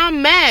 Because now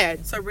I'm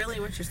mad. So really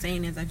what you're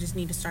saying is I just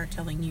need to start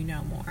telling you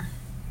no more.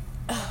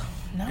 Oh,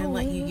 no. And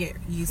let you get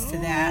used to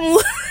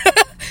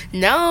that.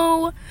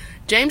 No.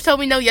 James told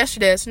me no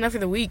yesterday. That's enough for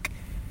the week.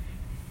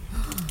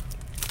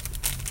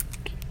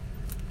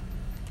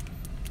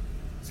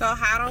 So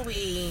how do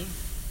we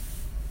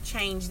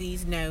change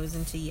these no's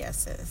into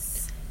yeses?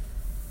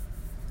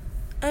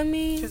 I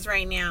mean, because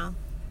right now,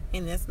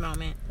 in this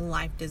moment,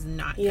 life does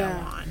not go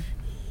on.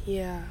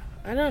 Yeah,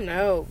 I don't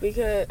know,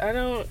 because I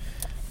don't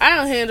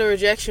handle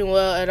rejection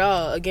well at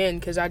all. Again,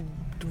 because I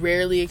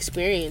rarely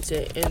experience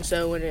it, and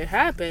so when it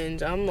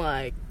happens, I'm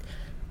like,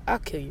 I'll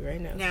kill you right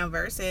now. Now,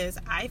 versus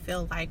I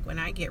feel like when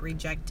I get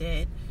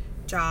rejected,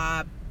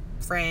 job,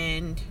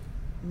 friend,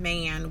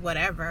 man,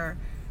 whatever,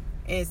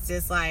 it's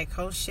just like,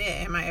 oh shit,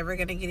 am I ever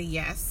gonna get a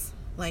yes?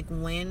 Like,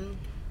 when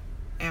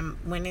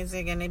is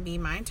it gonna be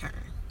my turn?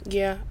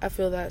 Yeah, I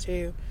feel that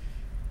too.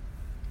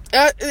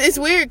 It's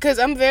weird because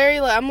I'm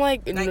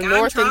like in the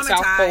North and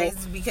South Pole,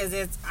 because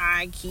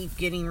I keep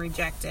getting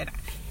rejected,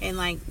 and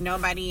like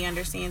nobody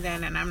understands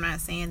that. And I'm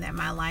not saying that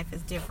my life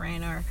is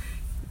different, or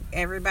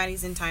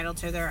everybody's entitled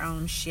to their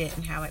own shit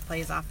and how it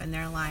plays off in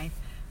their life,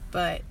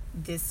 but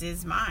this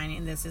is mine,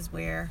 and this is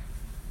where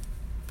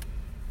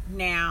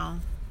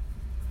now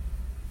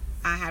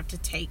I have to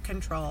take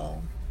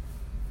control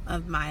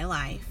of my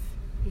life.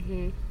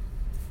 Mm-hmm.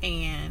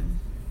 And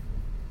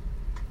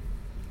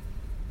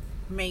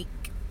make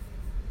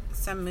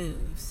some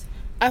moves.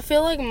 I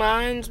feel like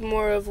mine's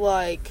more of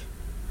like,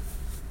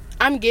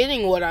 I'm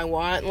getting what I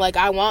want. Like,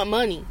 I want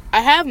money.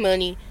 I have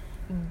money,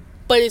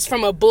 but it's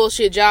from a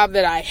bullshit job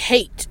that I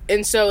hate.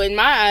 And so in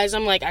my eyes,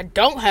 I'm like, I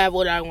don't have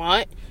what I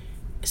want.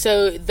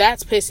 So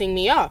that's pissing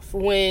me off.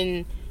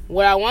 When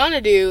what I want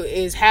to do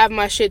is have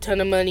my shit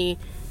ton of money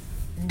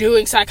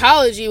doing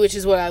psychology, which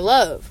is what I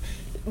love.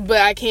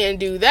 But I can't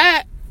do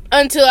that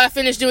until I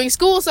finish doing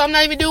school, so I'm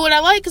not even doing what I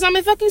like because I'm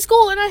in fucking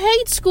school and I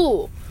hate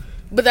school.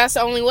 But that's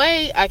the only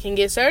way I can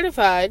get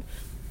certified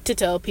to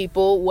tell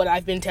people what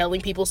I've been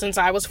telling people since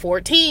I was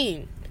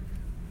 14.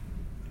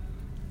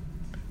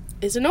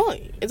 It's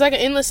annoying. It's like an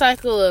endless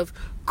cycle of,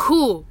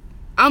 cool,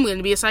 I'm going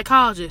to be a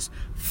psychologist.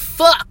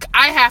 Fuck,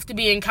 I have to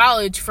be in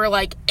college for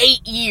like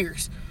 8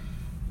 years.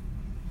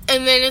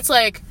 And then it's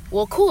like,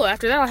 well, cool,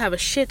 after that I'll have a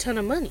shit ton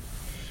of money.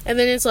 And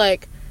then it's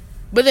like,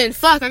 but then,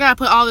 fuck, I gotta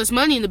put all this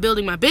money into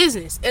building my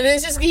business. And then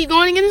it's just keep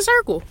going in a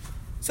circle.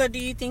 So do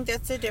you think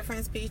that's the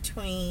difference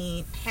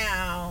between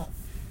how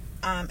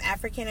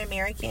African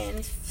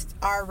Americans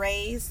are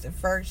raised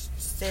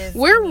versus...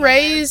 We're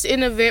raised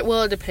in a very...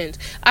 Well, it depends.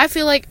 I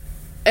feel like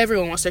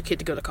everyone wants their kid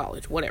to go to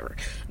college, whatever.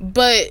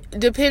 But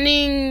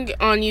depending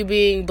on you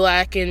being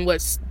black and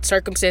what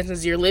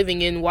circumstances you're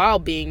living in while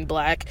being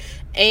black,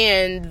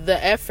 and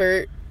the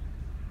effort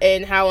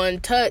and how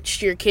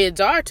untouched your kids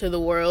are to the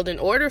world, in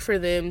order for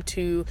them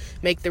to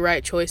make the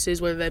right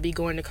choices, whether that be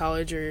going to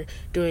college or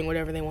doing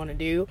whatever they want to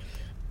do,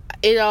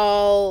 it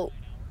all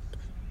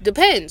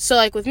depends. So,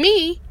 like with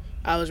me,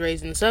 I was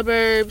raised in the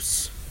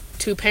suburbs,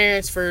 2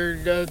 parents for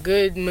the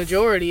good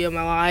majority of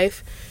my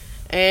life,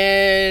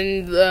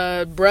 and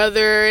a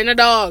brother and a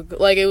dog.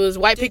 Like, it was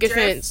white picket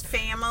fence. Did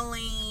your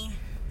family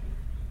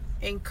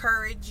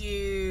encourage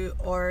you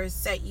or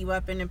set you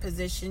up in a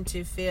position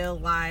to feel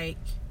like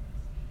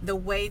the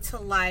way to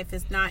life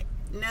is not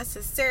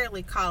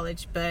necessarily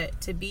college, but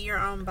to be your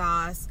own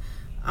boss,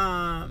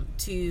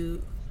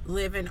 to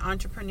live an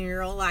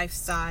entrepreneurial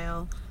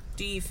lifestyle?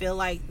 Do you feel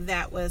like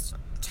that was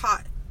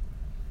taught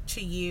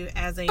to you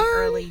as an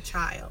early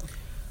child?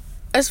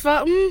 As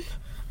far,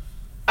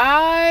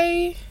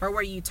 or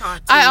were you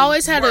taught to I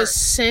always had work? a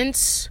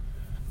sense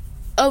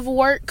of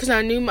work, because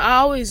I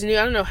always knew,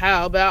 I don't know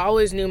how, but I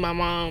always knew my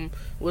mom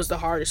was the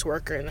hardest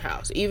worker in the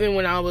house. Even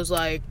when I was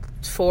like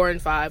 4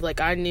 and 5, like,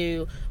 I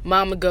knew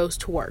mama goes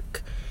to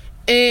work.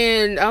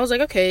 And I was like,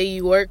 okay,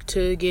 you work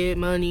to get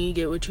money,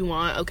 get what you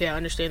want. Okay, I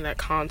understand that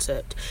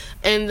concept.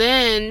 And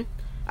then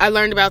I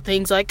learned about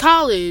things like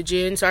college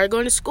and started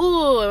going to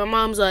school. And my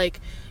mom's like,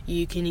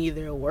 you can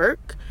either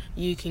work,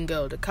 you can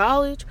go to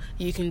college,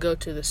 you can go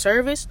to the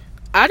service.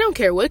 I don't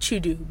care what you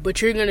do,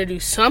 but you're going to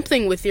do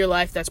something with your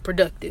life that's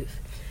productive.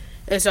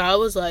 And so I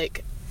was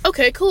like,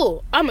 okay,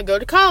 cool, I'm going to go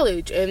to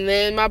college. And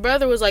then my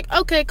brother was like,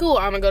 okay, cool,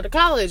 I'm going to go to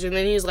college. And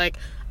then he's like,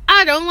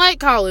 I don't like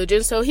college.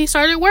 And so he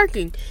started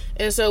working.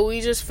 And so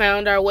we just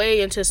found our way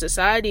into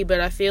society.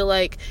 But I feel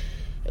like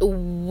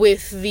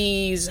with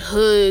these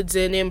hoods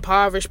and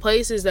impoverished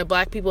places that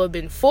black people have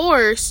been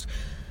forced,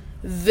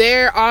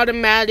 their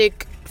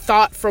automatic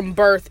thought from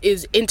birth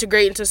is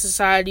integrate into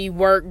society,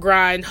 work,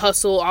 grind,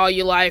 hustle all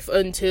your life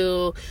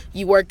until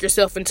you work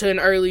yourself into an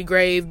early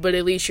grave, but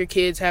at least your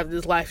kids have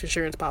this life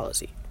insurance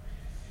policy.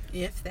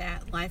 If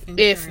that. Life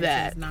insurance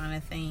is not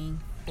a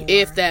thing.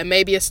 If that.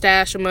 Maybe a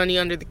stash of money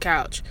under the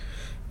couch.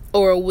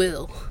 Or a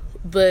will.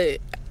 But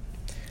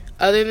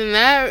other than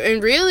that,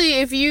 and really,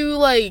 if you,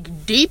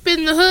 like, deep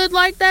in the hood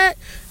like that,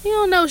 you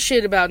don't know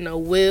shit about no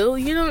will.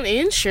 You don't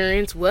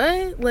insurance.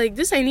 What? Like,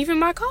 this ain't even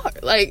my car.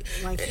 Like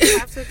you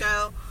have to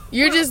go.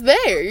 You're just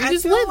there. You're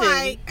just living.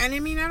 Like, and I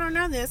mean, I don't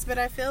know this, but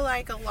I feel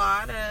like a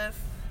lot of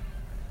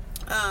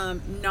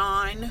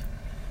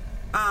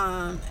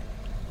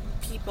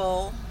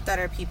people that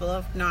are people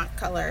of not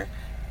color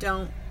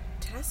don't.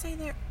 Did I say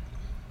that?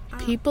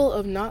 People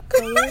of not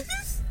color?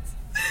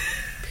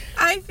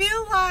 I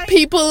feel like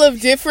people of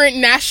different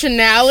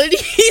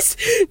nationalities,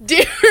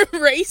 different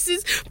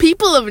races,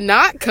 people of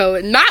not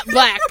color, not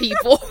black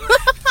people.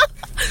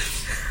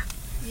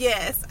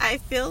 Yes, I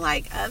feel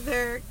like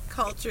other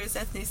cultures,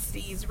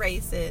 ethnicities,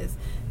 races,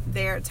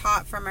 they're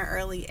taught from an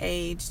early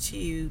age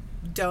to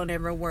don't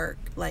ever work.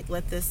 Like,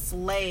 let the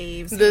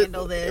slaves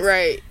handle this.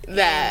 Right,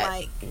 that. And,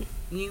 like,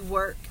 you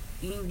work,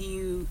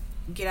 you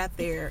get out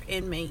there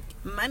and make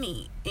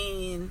money.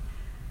 And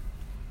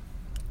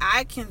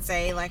I can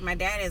say, like, my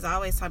dad has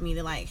always taught me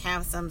to, like,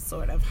 have some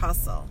sort of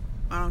hustle.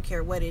 I don't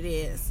care what it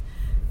is.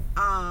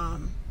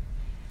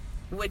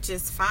 Which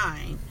is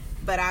fine.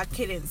 But I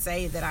couldn't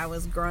say that I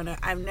was grown up.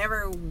 I've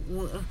never,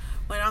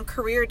 when on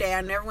career day, I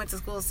never went to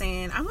school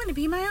saying, I want to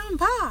be my own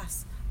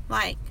boss.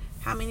 Like,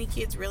 how many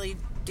kids really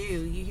do?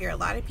 You hear a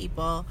lot of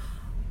people,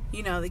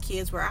 you know, the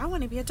kids were, I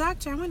want to be a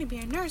doctor, I want to be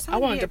a nurse, I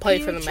wanted to play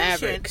for the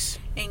Mavericks.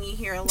 And you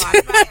hear a lot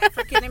about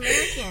African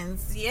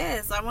Americans.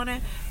 Yes, I want to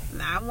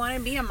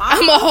be a mom.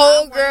 I'm a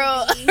whole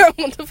girl. I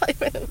want to play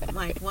for the Mavericks.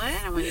 Like, what?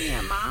 I want to be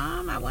a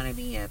mom. I want to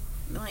be a,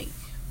 like...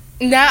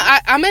 Now,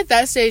 I'm at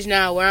that stage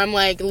now where I'm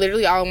like,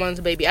 literally all I want is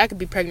a baby. I could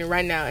be pregnant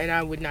right now and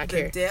I would not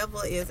care. The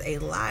devil is a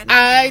lie.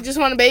 I just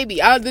want a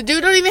baby. The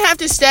dude don't even have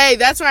to stay.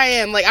 That's where I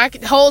am. Like, I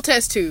could whole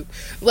test tube.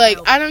 Like,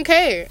 nope. I don't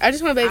care. I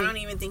just want a baby. I don't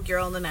even think you're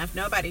old enough.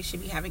 Nobody should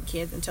be having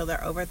kids until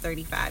they're over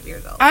 35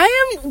 years old.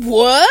 I am,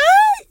 what?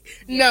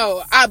 Yes.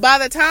 No, by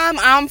the time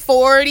I'm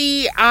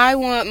 40, I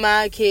want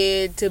my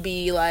kid to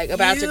be, like,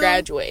 about to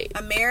graduate.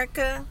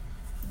 America,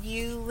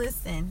 you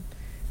listen.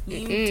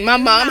 My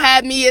mom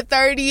had me at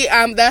 30.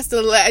 That's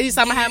the last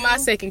time I had my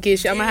second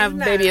kid. I'm gonna have a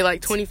baby at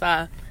like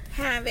 25.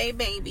 Have a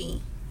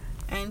baby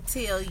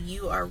until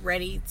you are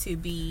ready to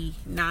be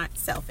not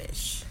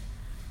selfish.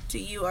 Till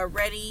you are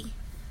ready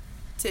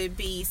to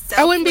be selfless.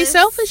 I wouldn't be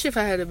selfish if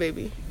I had a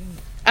baby.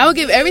 I would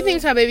give everything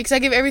to my baby because I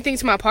give everything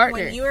to my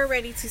partner. When you are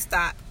ready to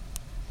stop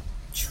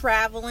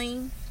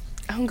traveling,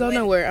 I don't go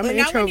nowhere. I'm an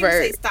introvert. I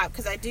wouldn't say stop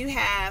because I do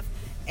have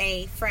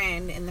a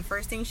friend, and the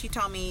first thing she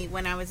told me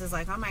when I was just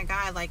like, oh my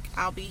god, like,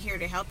 I'll be here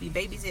to help you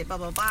babysit, blah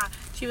blah blah,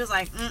 she was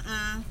like,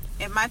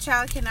 if my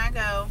child cannot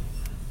go,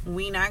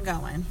 we not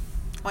going,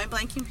 point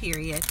blank and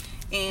period.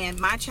 And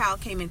my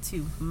child came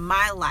into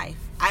my life.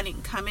 I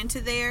didn't come into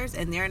theirs,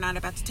 and they're not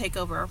about to take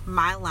over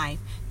my life.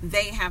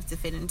 They have to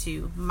fit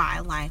into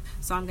my life.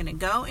 So I'm gonna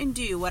go and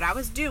do what I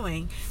was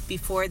doing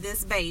before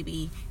this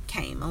baby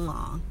came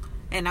along.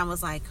 And I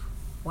was like,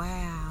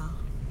 wow,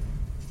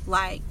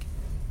 like.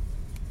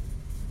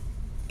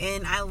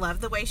 And I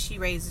love the way she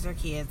raises her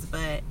kids,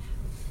 but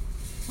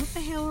what the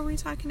hell were we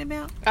talking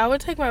about? I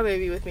would take my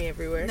baby with me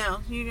everywhere. No,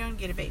 you don't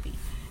get a baby.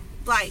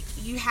 Like,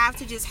 you have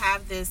to just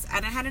have this.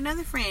 And I had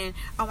another friend,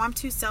 oh, I'm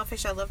too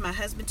selfish, I love my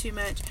husband too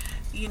much,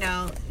 you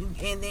know,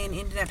 and then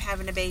ended up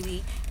having a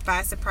baby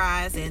by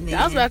surprise. And then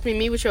that was about to be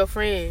me with your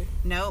friend.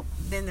 Nope.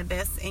 Then the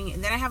best thing,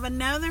 and then I have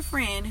another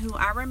friend who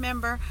I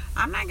remember,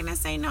 I'm not going to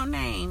say no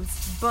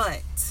names,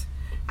 but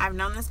I've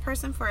known this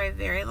person for a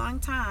very long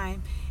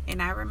time. And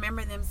I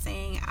remember them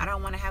saying, I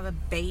don't want to have a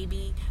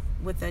baby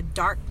with a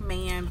dark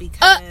man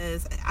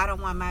because I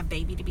don't want my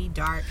baby to be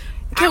dark.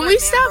 Can we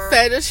stop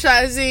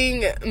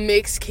fetishizing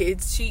mixed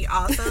kids? She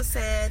also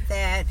said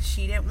that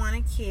she didn't want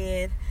a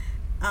kid.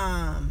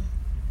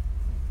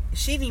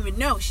 She didn't even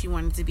know she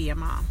wanted to be a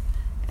mom.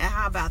 And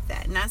how about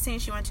that? Not saying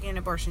she wanted to get an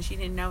abortion. She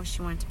didn't know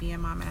she wanted to be a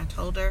mom. And I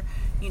told her,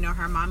 you know,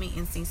 her mommy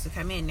instincts to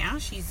come in. Now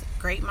she's a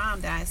great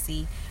mom that I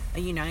see.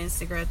 You know,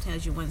 Instagram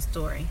tells you one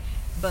story.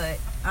 But,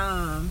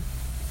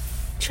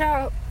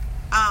 child.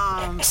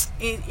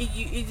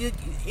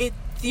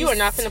 You are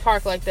not in the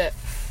park like that.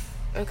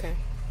 Okay.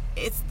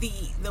 It's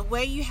the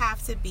way you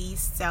have to be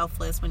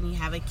selfless when you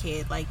have a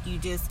kid. Like, you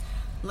just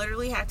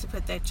literally have to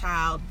put that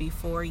child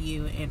before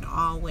you in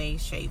all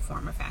ways, shape,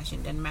 form, or fashion.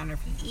 It doesn't matter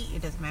if you eat.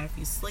 It doesn't matter if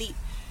you sleep.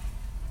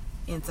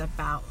 It's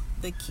about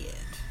the kid.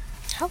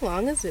 How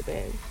long has it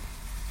been?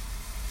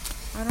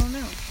 I don't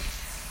know.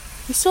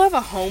 You still have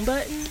a home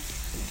button?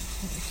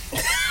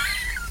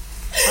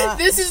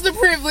 This is the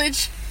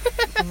privilege.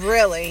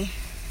 Really?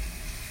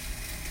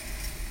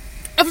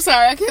 I'm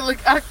sorry, I can't look.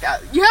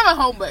 You have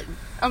a home button.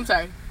 I'm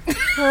sorry.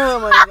 Oh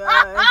my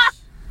gosh.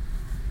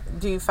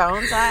 Do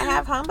phones not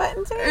have home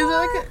buttons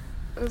anymore?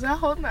 Was that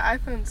holding the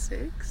iPhone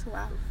 6?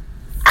 Wow.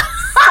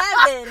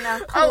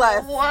 7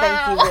 plus.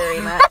 Thank you very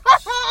much.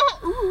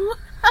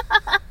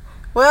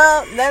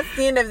 Well, that's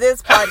the end of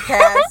this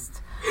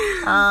podcast.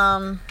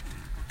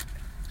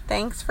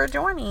 Thanks for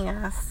joining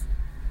us.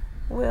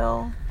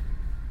 We'll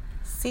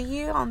see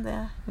you on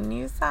the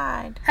new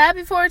side.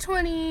 Happy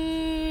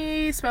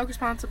 420. Smoke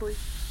responsibly.